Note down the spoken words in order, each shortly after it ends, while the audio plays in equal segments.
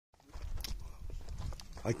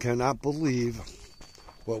I cannot believe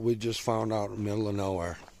what we just found out in the middle of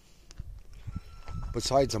nowhere.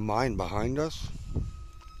 Besides a mine behind us,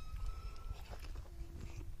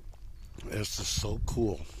 it's just so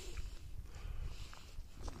cool.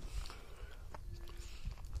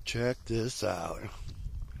 Check this out.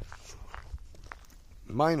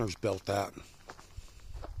 Miners built that.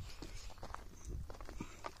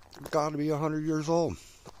 Got to be 100 years old.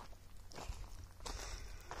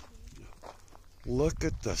 Look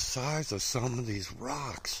at the size of some of these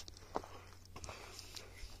rocks.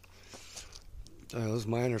 Those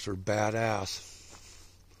miners are badass.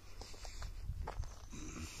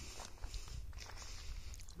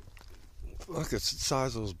 Look at the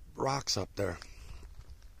size of those rocks up there.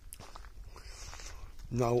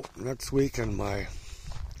 No, next weekend I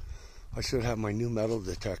should have my new metal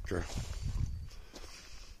detector.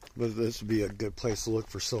 But this would be a good place to look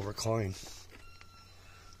for silver coin.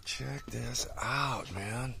 Check this out,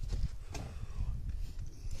 man.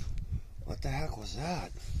 What the heck was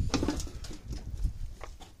that?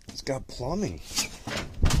 It's got plumbing.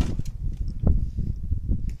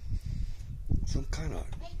 Some kind of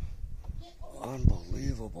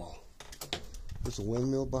unbelievable. There's a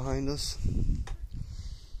windmill behind us.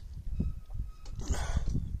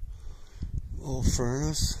 Little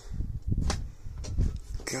furnace.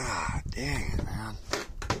 God dang it, man.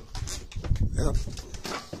 Yep.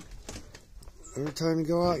 Every time you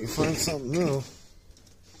go out, you find something new.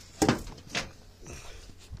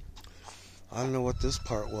 I don't know what this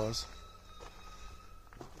part was.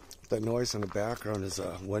 That noise in the background is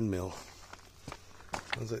a windmill.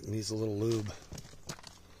 Sounds like it needs a little lube.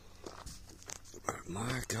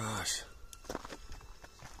 My gosh.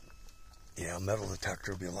 Yeah, a metal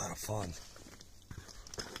detector would be a lot of fun.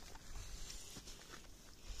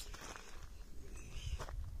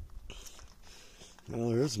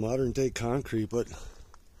 Well, there's modern day concrete, but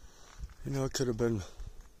you know, it could have been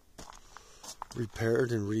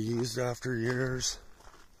repaired and reused after years.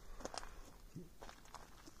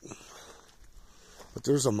 But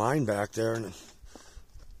there's a mine back there, and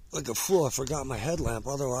like a fool, I forgot my headlamp.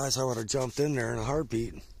 Otherwise, I would have jumped in there in a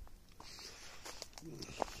heartbeat.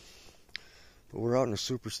 But we're out in the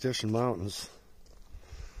Superstition Mountains.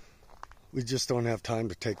 We just don't have time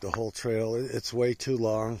to take the whole trail. It's way too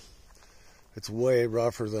long. It's way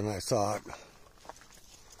rougher than I thought.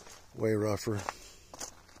 Way rougher.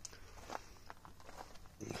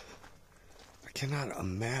 I cannot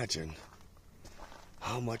imagine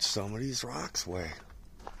how much some of these rocks weigh.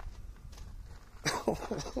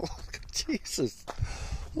 Jesus.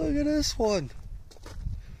 Look at this one.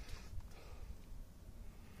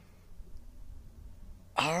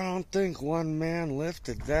 I don't think one man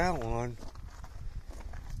lifted that one.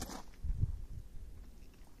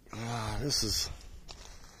 This is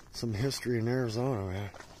some history in Arizona, man.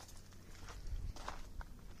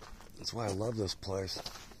 That's why I love this place.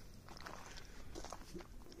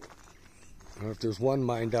 If there's one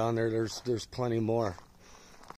mine down there, there's plenty more.